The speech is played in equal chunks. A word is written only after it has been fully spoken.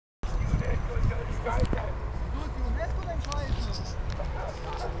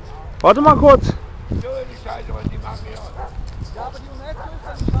Warte mal kurz. So die Scheiße, was die machen hier. Ja, aber die UNESCO ist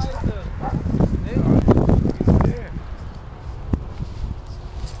doch die Scheiße. Nee?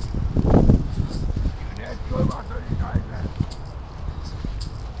 Die UNESCO macht doch die Scheiße.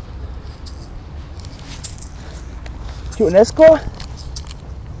 Die UNESCO?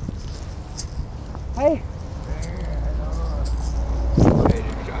 Hi. Hey,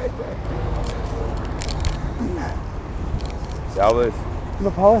 die Scheiße. Servus.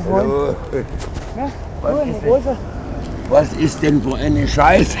 Lieber Paul, moin. Hallo. Ja, cool, eine Rose. Was ist denn für eine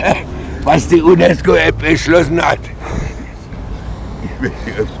Scheiße, was die UNESCO-App beschlossen hat? Ich will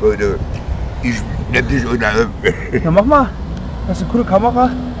nicht aufs Foto. Ich nehm dich unter. Na mach mal. Das ist eine coole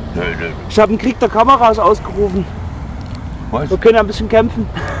Kamera. Ich habe einen Krieg der Kameras ausgerufen. Was? Wir können ja ein bisschen kämpfen.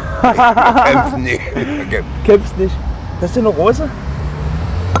 Kämpfen nicht. Kämpfst nicht. Das ist eine Rose?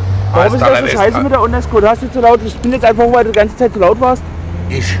 Warum ist das so scheiße mit der UNESCO? Du hast jetzt so laut. Ich bin jetzt einfach, weil du die ganze Zeit so laut warst.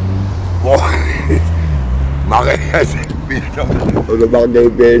 Ich mache jetzt oder mache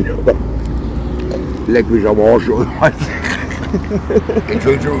den Bild. Leck mich am Arsch oder was?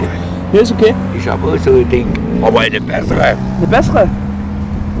 Entschuldigung. Hier ist okay. Ich habe auch so ein Ding, aber eine bessere. Eine bessere?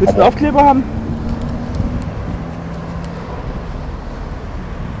 Willst du einen Aufkleber haben?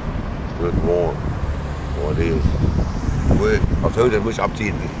 Das war die. Achso, den muss ich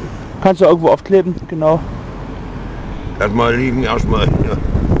abziehen. Kannst du irgendwo aufkleben, genau. Lass mal liegen erstmal.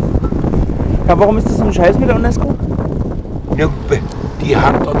 Ja, warum ist das so ein Scheiß mit der UNESCO? Ja, die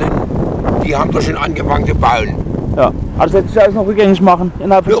haben doch schon angefangen zu bauen. Ja, also hättest du alles noch rückgängig machen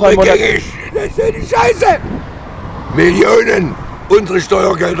innerhalb von 3 Monaten. Rückgängig, das ist ja die Scheiße. Millionen, unsere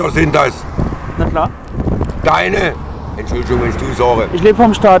Steuergelder sind das. Na klar. Deine, Entschuldigung, wenn ich du sage. Ich lebe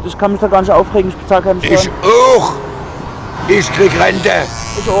vom Staat, ich kann mich da gar nicht aufregen, ich bezahle keine Steuern. Ich auch. Ich krieg Rente.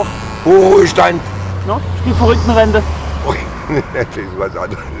 Ich auch. Ruhestand. No? Ich krieg Verrücktenrente. Ui, das ist was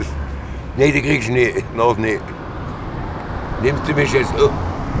anderes. Nee, die kriegst du nicht. Noch nicht. Nimmst du mich jetzt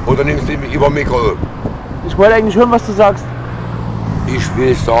oder nimmst du mich über Mikro? Ich wollte eigentlich hören, was du sagst. Ich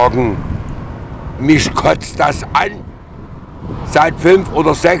will sagen, mich kotzt das an. Seit 5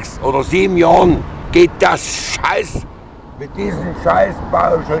 oder 6 oder 7 Jahren geht das Scheiß mit diesem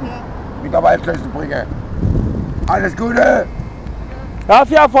Scheißbau schon mit der Waldschlössenbrücke. Alles Gute! Ja,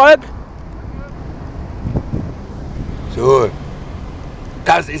 viel Erfolg! So,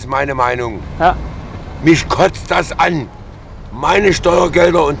 das ist meine Meinung. Ja. Mich kotzt das an. Meine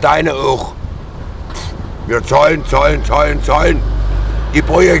Steuergelder und deine auch. Wir zahlen. Die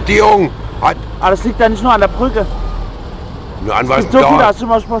Projektierung hat... Aber das liegt ja nicht nur an der Brücke. Nur an Es was gibt so viele, da? hast du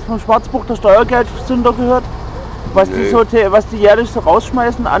mal was vom Schwarzbuch der Steuergeldsünder gehört? Was die, Nee. so, was die jährlich so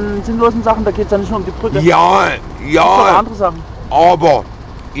rausschmeißen an sinnlosen Sachen, da geht es ja nicht nur um die Brücke. Ja, Es gibt auch ja, andere Sachen. aber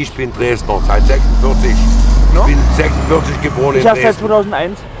ich bin Dresdner seit 46. No? Ich bin 46 geboren Ich in habe seit Dresden.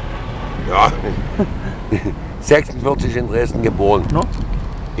 2001. Ja, 46 in Dresden geboren. No?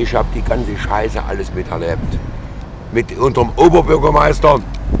 Ich habe die ganze Scheiße alles miterlebt. Mit unserem Oberbürgermeister,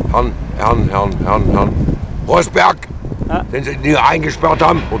 Herrn Rosberg, Ja. den sie nie eingesperrt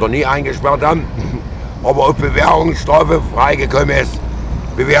haben oder nie eingesperrt haben, aber auf Bewährungsstrafe freigekommen ist.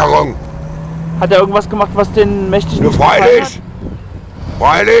 Bewährung. Hat er irgendwas gemacht, was den Mächtigen Nur nicht gefallen freilich.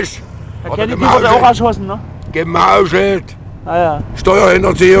 Freilich. hat? Hat Der er Kennedy wurde auch erschossen, ne? Gemauschelt. Ah ja.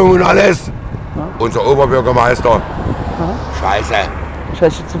 Steuerhinterziehung und alles. Ja. Unser Oberbürgermeister. Scheiße.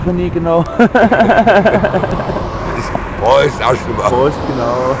 Scheiß Schizophrenie, genau. Prost, erstmal. Prost,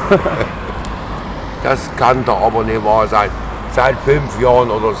 genau. Das kann doch aber nicht wahr sein. Seit 5 Jahren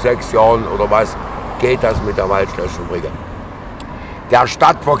oder 6 Jahren oder was geht das mit der Waldschlössenbrücke. Der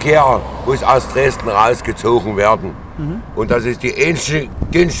Stadtverkehr muss aus Dresden rausgezogen werden. Und das ist die einzige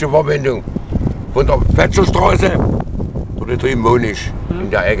günstige Verbindung von der Fetscherstraße oder drüben wohne ich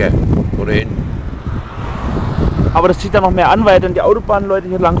in der Ecke oder hinten. Aber das zieht ja noch mehr an, weil dann die Autobahnleute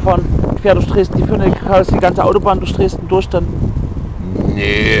hier langfahren. Quer durch Dresden, die führen die ganze Autobahn durch Dresden durch dann.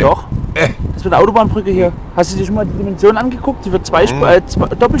 Nee. Doch. Das wird eine Autobahnbrücke hier. Hast du dir schon mal die Dimension angeguckt? Die wird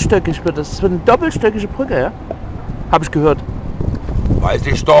doppelstöckig wird das. Das wird eine doppelstöckige Brücke, ja? Habe ich gehört. Weiß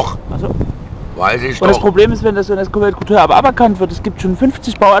ich doch. Also. Weiß ich Und das doch. Problem ist, wenn das UNESCO-Weltkulturerbe aberkannt wird, es gibt schon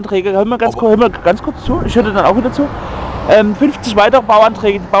 50 Bauanträge, hör mal ganz kurz zu, ich höre dann auch wieder zu, 50 weitere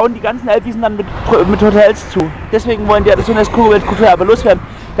Bauanträge, die bauen die ganzen Elbwiesen dann mit Hotels zu. Deswegen wollen die ja das UNESCO-Weltkulturerbe loswerden.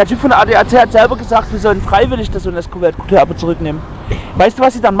 Der Typ von der ADAC hat selber gesagt, wir sollen freiwillig das UNESCO-Weltkulturerbe zurücknehmen. Weißt du,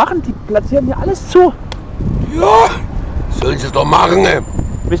 was sie dann machen? Die platzieren hier alles zu. Ja, sollen sie es doch machen.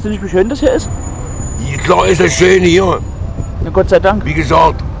 Weißt du nicht, wie schön das hier ist? Ja, klar ist es schön hier. Na Gott sei Dank. Wie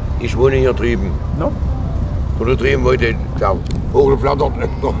gesagt, ich wohne hier drüben. No? Oder drüben wollte der hochgeflattert.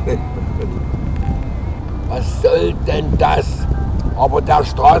 Was soll denn das? Aber der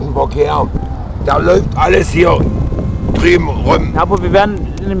Straßenverkehr, der läuft alles hier drüben rum. Ja, aber wir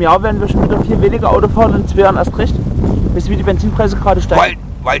werden, in einem Jahr werden wir schon wieder viel weniger Auto fahren und 2 Jahren erst recht. Weißt du, wie die Benzinpreise gerade steigen?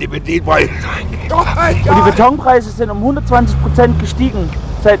 Weil die Benzinpreise steigen. Und die Betonpreise sind um 120% gestiegen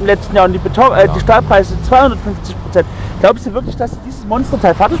seit dem letzten Jahr und die Stahlpreise 250%. Glaubst du wirklich, dass sie dieses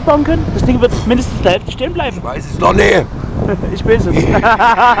Monsterteil fertig bauen können? Das Ding wird mindestens der Hälfte stehen bleiben. Ich weiß es noch nicht. Ich weiß es.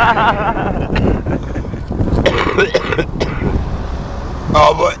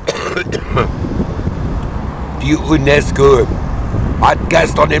 Aber die UNESCO hat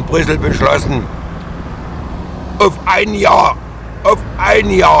gestern in Brüssel beschlossen, auf ein Jahr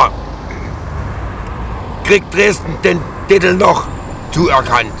kriegt Dresden den Titel noch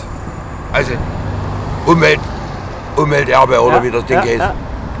zuerkannt. Also Umwelterbe oder wie das Ding heißt. Ja.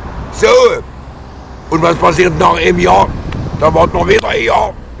 So, und was passiert nach einem Jahr? Da warten wir wieder ein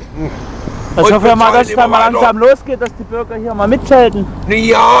Jahr. Ich hoffe ja mal, dass es bezahlen dann mal immer langsam losgeht, dass die Bürger hier mal mitzelten.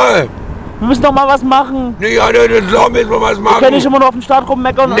 Ja, Wir müssen doch mal was machen. ja, klar müssen wir was Wir machen. können nicht immer nur auf den Staat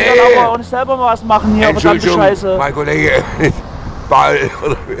rummeckern und Nee. dann aber auch nicht selber mal was machen hier, verdammte Entschuldigung, Scheiße. mein Kollege Paul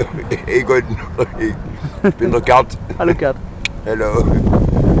oder Egon, ich bin der Gerd. Hallo Gerd. Hallo.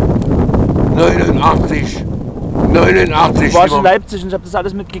 89 Ich war schon in sind Leipzig und ich habe das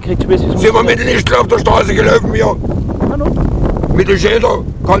alles mitgekriegt. Ich weiß, wie es wir mit funktioniert. den Lichtern auf der Straße gelaufen hier. Hallo. Mit den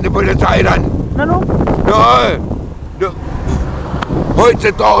Schildern kommt die Polizei dann. Hallo. Ja.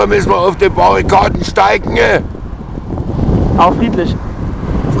 Heutzutage müssen wir auf den Barrikaden steigen. Auch friedlich.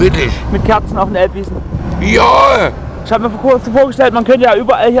 Friedlich. Mit Kerzen auf den Elbwiesen. Ja. Ich habe mir vor kurzem vorgestellt, man könnte ja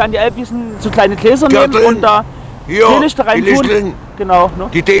überall hier an die Elbwiesen so kleine Gläser nehmen Kerzen. und da Ja. Teelichter rein Die tun. Lichteln. Genau, ne?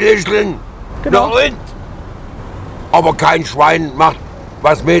 Die Teelichteln. Genau. Na und? Aber kein Schwein macht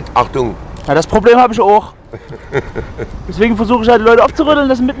was mit. Achtung. Ja, das Problem habe ich auch. Deswegen versuche ich halt die Leute aufzurütteln,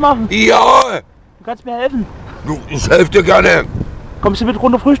 dass sie mitmachen. Ja. Du kannst mir helfen. Du, ich helfe dir gerne. Kommst du mit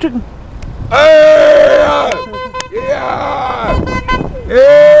runter frühstücken? Ja. Ja.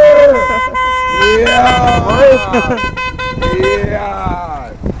 Ja.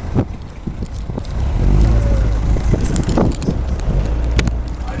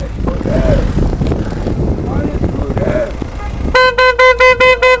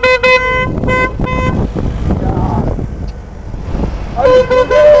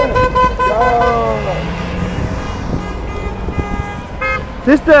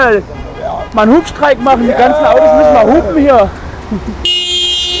 Siehst du, mal einen Hubstreik machen, die ganzen Autos müssen mal hupen hier.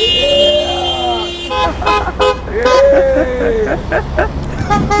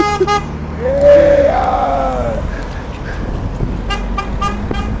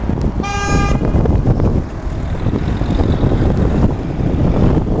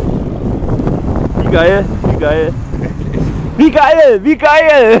 Wie geil, wie geil. Wie geil, wie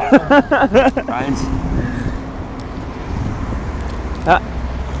geil! Eins. Ja.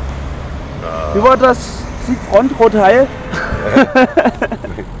 Wie war das? Siegfront, Rot Heil?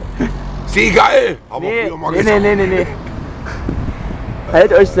 Sieh geil! Aber Nee, früher mal nee, gesagt. nee.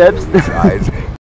 Halt euch selbst. Scheiße.